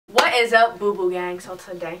What is up, Boo Boo Gang? So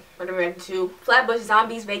today we're gonna react to Flatbush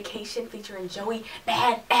Zombies Vacation featuring Joey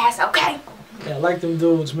Badass. Okay. Yeah, I like them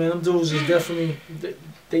dudes, man. Them dudes is definitely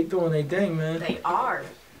they doing their thing, man. They are.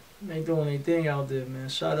 They doing their thing out there, man.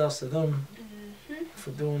 Shout outs to them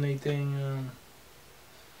for doing their thing.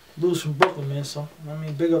 Dudes from Brooklyn, man. So I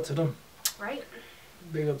mean, big up to them. Right.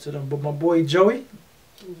 Big up to them. But my boy Joey.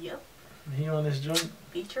 Yep. He on this joint.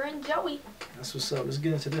 Featuring Joey. That's what's up. Let's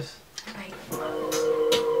get into this. Right.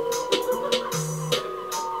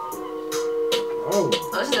 Oh.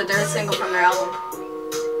 This is the third single from their album.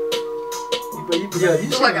 Yeah, you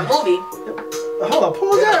looks like a movie. Hold on,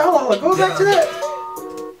 pause that. Hold on, go back to that.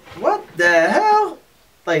 What the hell?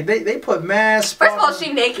 Like they put mask. First of all,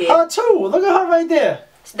 she naked. Her too. Look at her right there.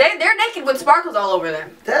 They're naked with sparkles all over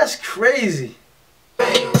them. That's crazy.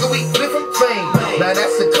 Now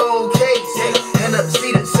that's a cold case. End up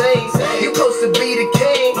see the same. You supposed to be the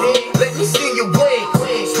king. Let me see your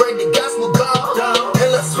wings. Spread the gospel God.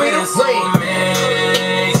 And let's sweet and rain.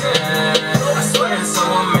 I swear it's so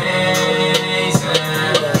amazing.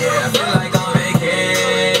 Yeah, I feel like on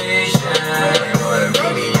vacation. But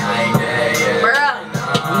baby, I ain't there yet.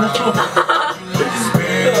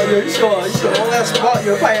 You saw all that spot.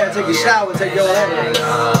 You probably had to take a shower, take your head.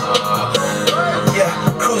 Yeah,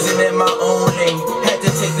 cruising in my own lane. Had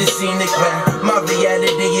to take the scenic route. My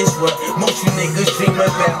reality is what most you niggas dream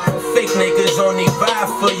about. Fake niggas only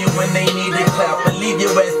vibe for you when they need a clout. Believe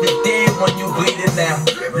your ass the dead when you bleeding now.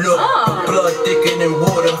 Look, blood thicker than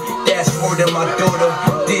water. That's for my daughter.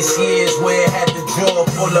 This year's where I had to draw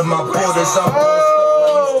full of my borders.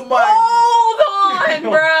 Oh my! Hold on,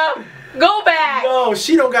 bruh. Go back. No,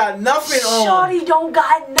 she don't got nothing on. Shorty don't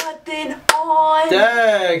got nothing on.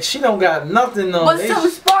 Dang, she don't got nothing on. But some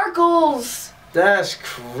sparkles. That's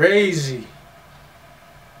crazy.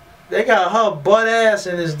 They got her butt ass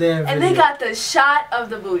in this damn video. And they got the shot of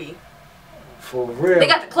the booty. For real. They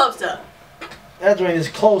got the close up. That joint is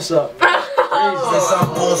close up. Look at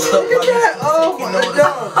that. Oh my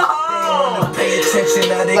God. Pay attention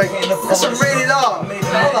now. They can't afford. That's a rated R.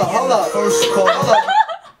 Hold up.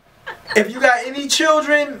 If you got any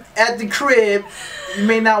children at the crib, you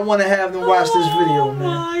may not want to have them watch this video, man. Oh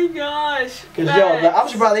my gosh. Cause yo, like, I'm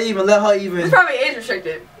surprised they even let her even. It's probably age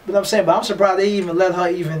restricted. But I'm saying, I'm surprised they even let her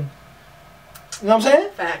even. You know what I'm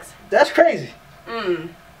saying? Facts. That's crazy.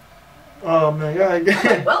 Oh man, God.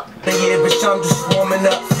 Well. Yeah, bitch, I'm just warming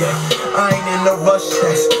up. Yeah, I ain't in no rush.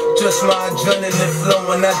 That's just my adrenaline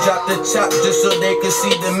flowing. I drop the top just so they can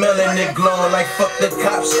see the melanin glowing. Like fuck the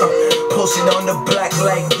cops. Posted on the block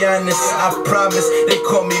like Giannis. I promise they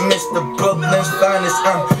call me Mr. Brooklyn's finest.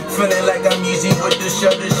 I'm feeling like I'm easy with the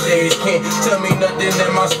shutter shades. Can't tell me nothing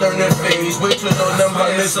in my sterner face. Wait till all them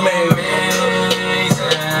runners made.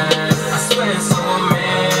 I swear it's so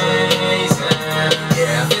amazing.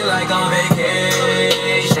 Yeah, I feel like on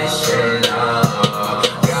vacation.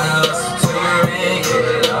 Gotta hustle till you make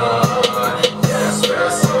it up. Yeah, I swear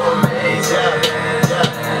it's so amazing.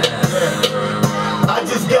 I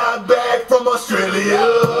just got back from Australia.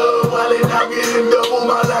 While it out getting double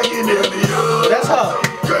my like in earlier. That's her.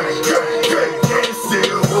 Can't see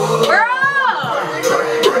a word.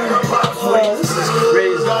 Oh, this is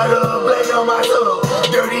crazy. Got a blade on my toe.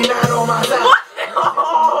 Dirty night on my side.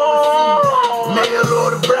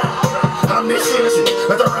 I'm this shit,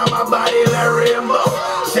 but around my body like Rambo.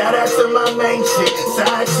 Shout out to my main chick,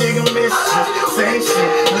 side chick and mistress. Same shit,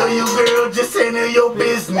 love you girl, just handle your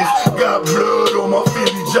business. Got blood on my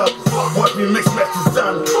Philly job. Watch me mix match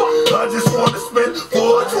designer. I just wanna spend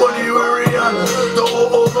 420 with Rihanna.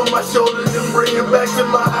 Throw over my shoulder, then bring it back to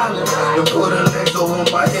my island. Then put her legs over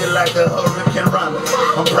my head like a hurricane runner.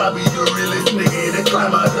 I'm probably the realest nigga that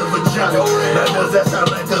climb out the vagina. Now does that sound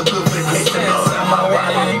like a good vacation? No, that's my wife.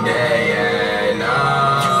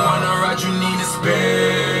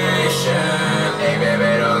 Hey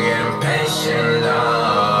baby, don't get impatient,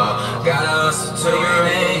 love. Gotta hustle till you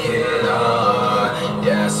make it up.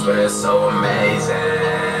 Yeah, I swear it's so amazing.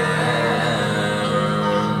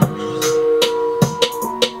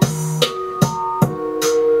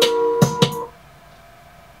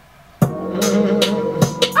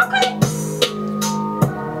 Okay.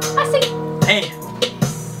 I see. Damn.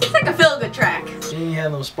 It's like a feel-good track. She ain't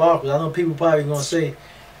had no sparkles. I know people probably gonna say,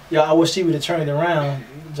 "Yo, I wish she would have turned around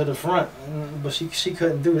to the front," but she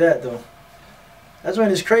couldn't do that though. That's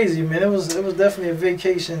when it's crazy, man. It was definitely a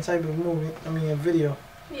vacation type of movie. I mean, a video.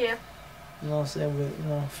 Yeah. You know what I'm saying? With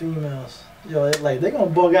females, yo, like they gonna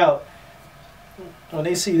bug out when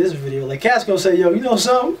they see this video. Like Cass gonna say, "Yo, you know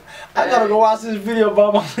something? I gotta go watch this video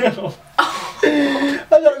by myself."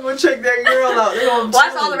 gotta go check that girl out. They gonna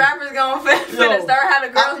Watch all the rappers going finna start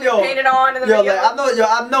having girls get painted on in the video. Like,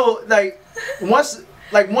 I know,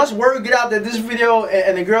 like once word get out that this video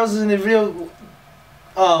and the girls is in the video,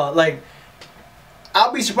 like,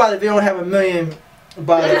 I'll be surprised if they don't have 1 million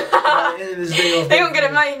by the end of this video. They gonna get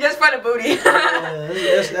 1 million just for the booty.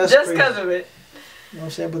 That's just because of it. You know what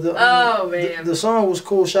I'm saying? But the song was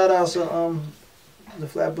cool. Shout out to the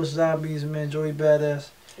Flatbush Zombies, man. Joey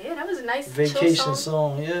Badass. Yeah, that was a nice vacation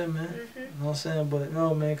song. Yeah, man. You know what I'm saying? But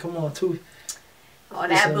no, man, come on, too. All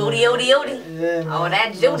that booty, odie, odie. Yeah, man. All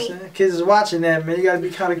that Judy. You know kids is watching that, man. You gotta be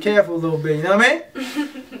kind of careful a little bit. You know what I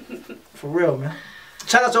mean? For real, man.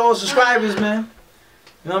 Shout out to all the subscribers, man.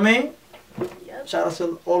 You know what I mean? Yep. Shout out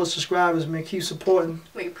to all the subscribers, man. Keep supporting.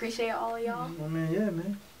 We appreciate all of y'all. I mean, yeah,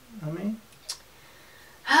 man. I mean.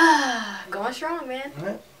 Going strong, man. All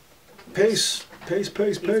right. Peace. Peace,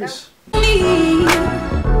 peace, peace.